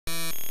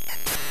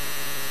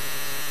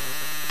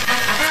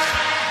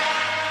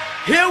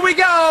Here we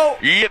go!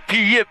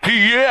 Yippee,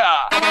 yippee,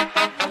 yeah!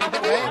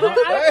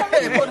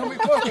 Hey, bueno, muy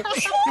corto.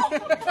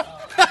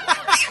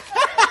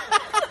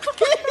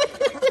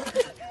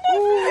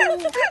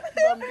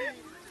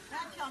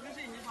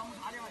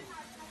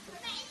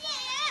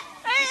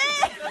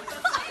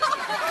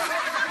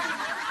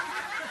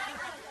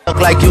 Look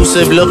like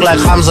Yusuf, look like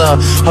Hamza.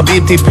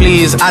 Habibti,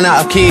 please,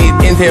 Ana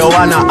Akid, Inte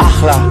Oana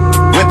Akhla.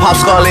 Whip hop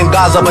skull in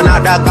Gaza, but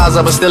not that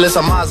Gaza, but still it's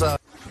a Maza.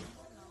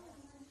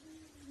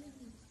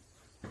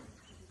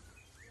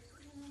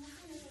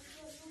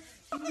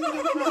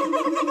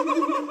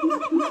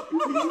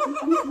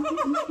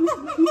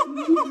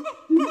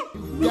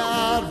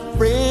 Got a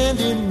friend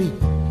in me.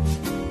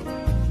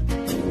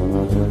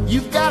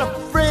 You got a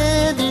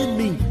friend in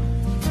me.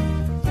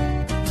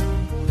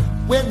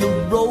 When the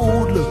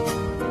road looks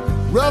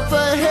rough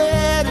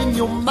ahead and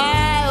you're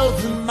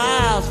miles and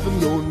miles from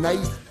your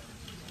nice.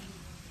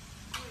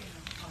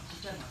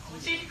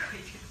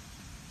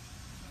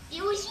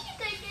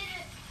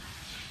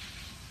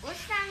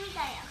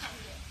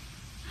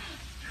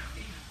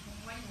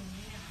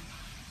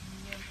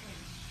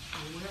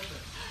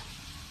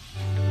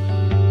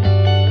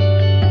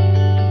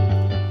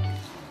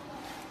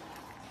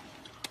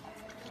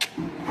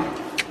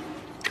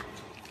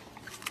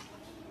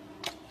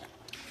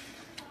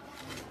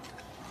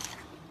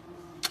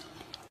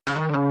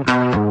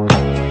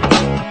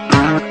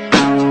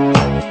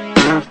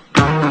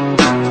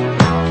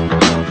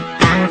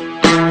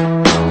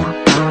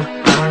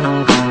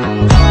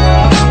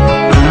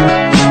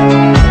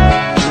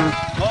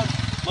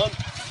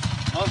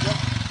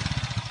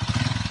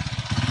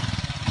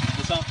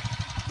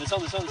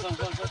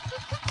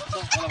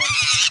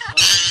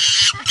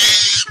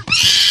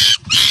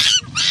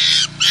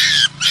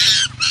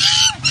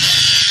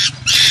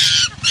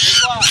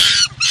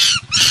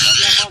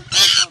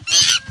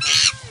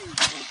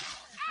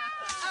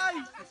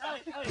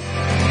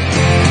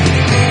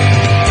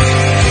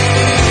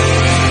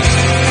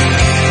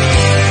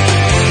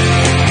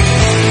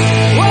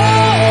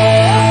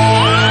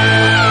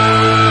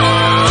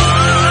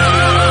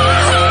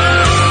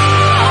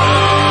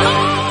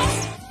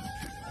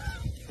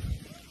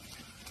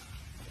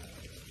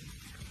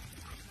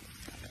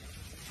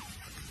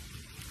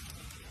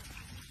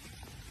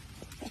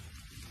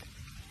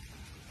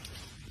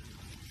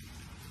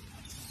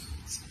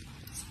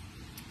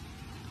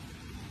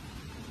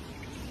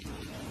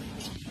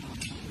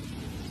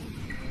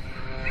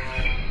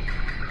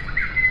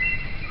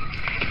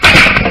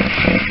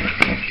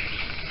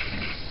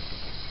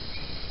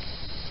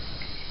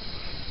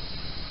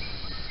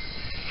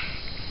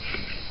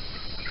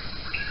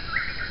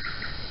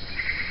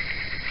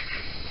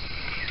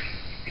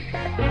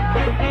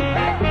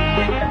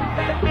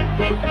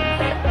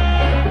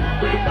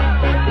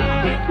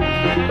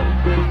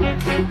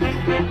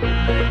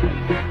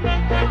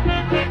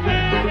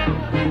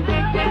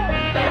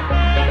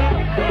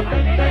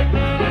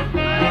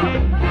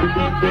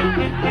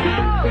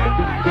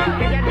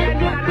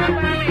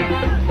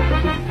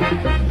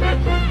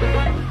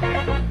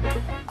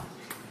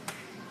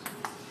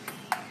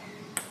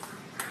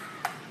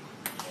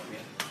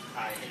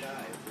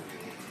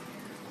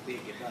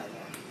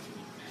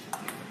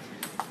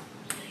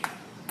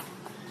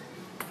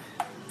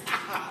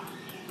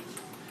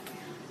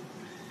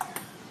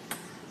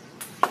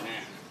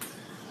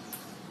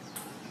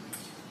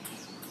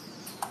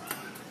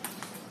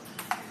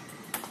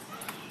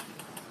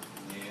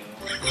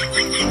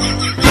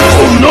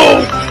 Oh no!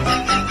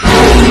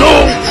 Oh no!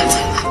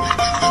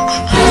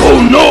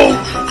 Oh no!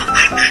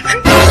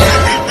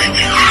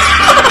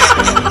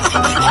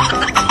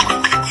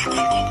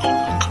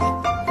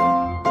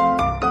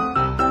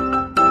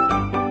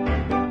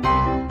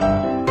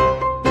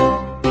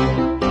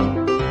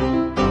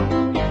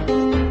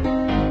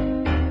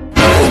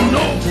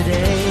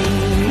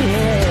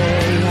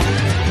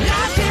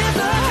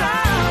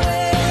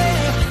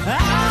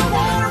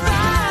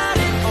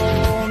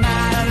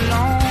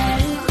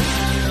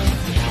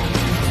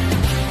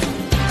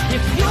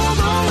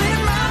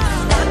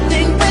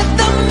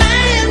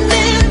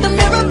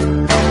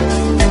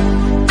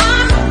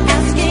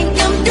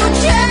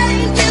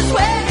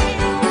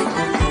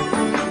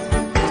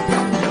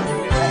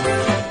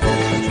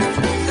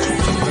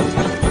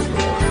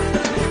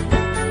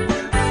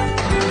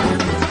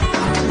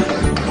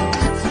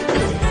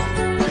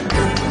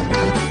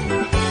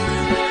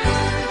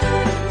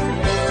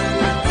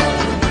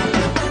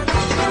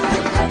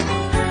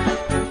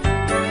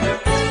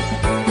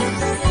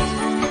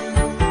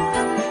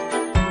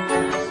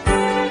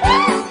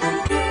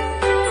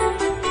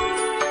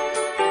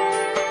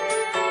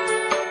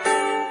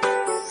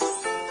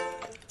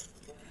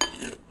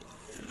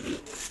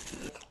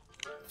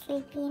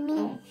 Sleepy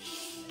me.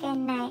 Good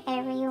night,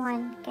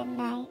 everyone. Good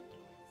night.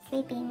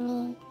 Sleepy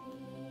me.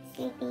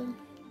 Sleepy.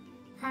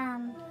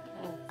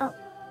 Oh,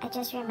 I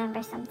just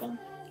remembered something.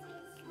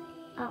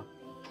 Oh.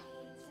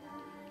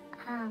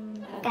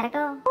 Gotta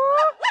go.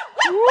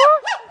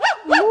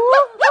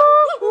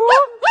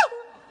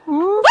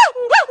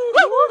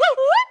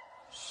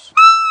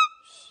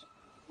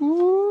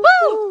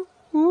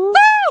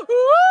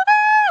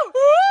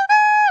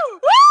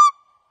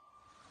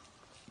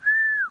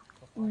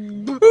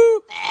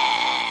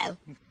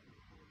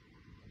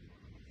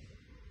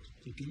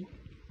 Tiens,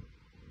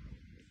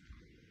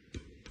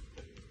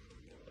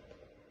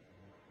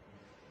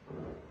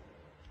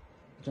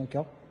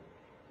 cœur.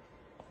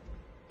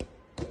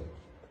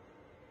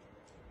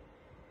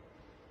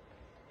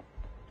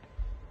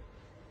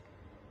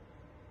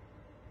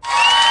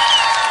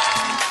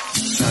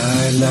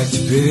 I'd like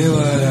to be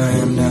what I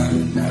am now.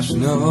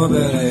 National,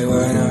 but hey,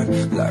 why not?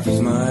 Life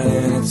is mine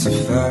and it's a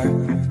fact.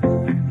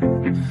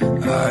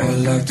 I'd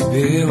like to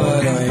be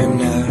what I am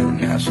now.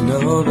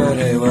 National, but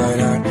hey, why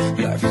not?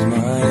 Life is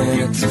mine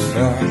and it's a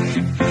fact.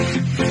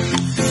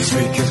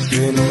 Wake up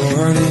in the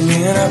morning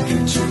and I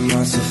picture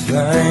myself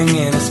flying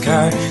in the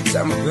sky.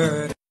 I'm a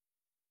bird.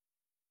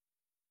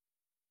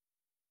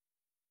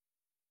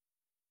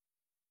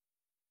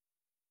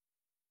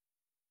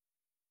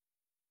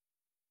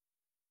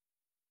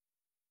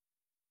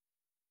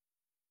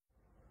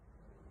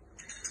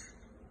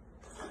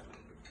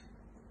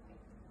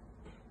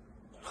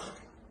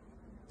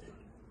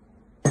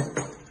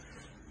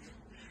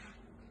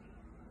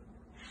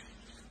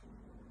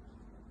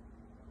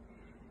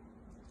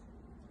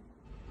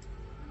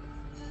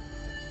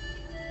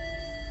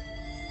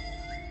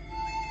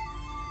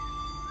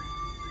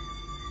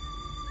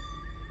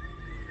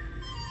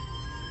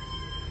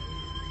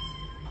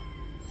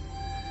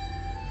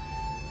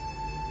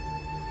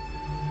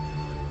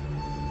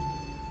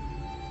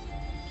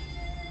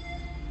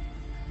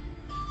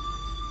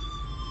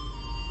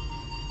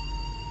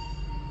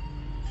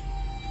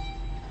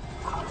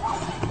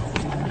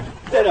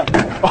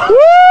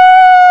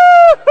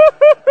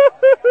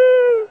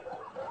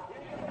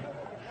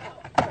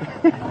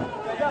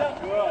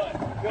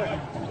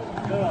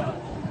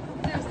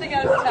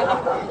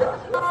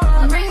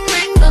 Ring,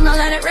 ring, gonna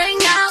let it ring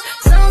out.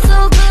 Sounds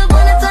so good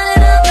when I turn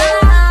it up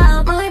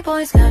loud. My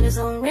boy's got his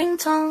own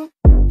ringtone.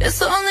 It's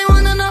the only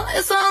one I know,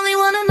 it's the only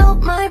one I know.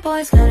 My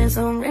boy's got his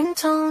own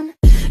ringtone.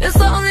 It's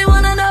the only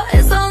one I know,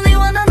 it's the only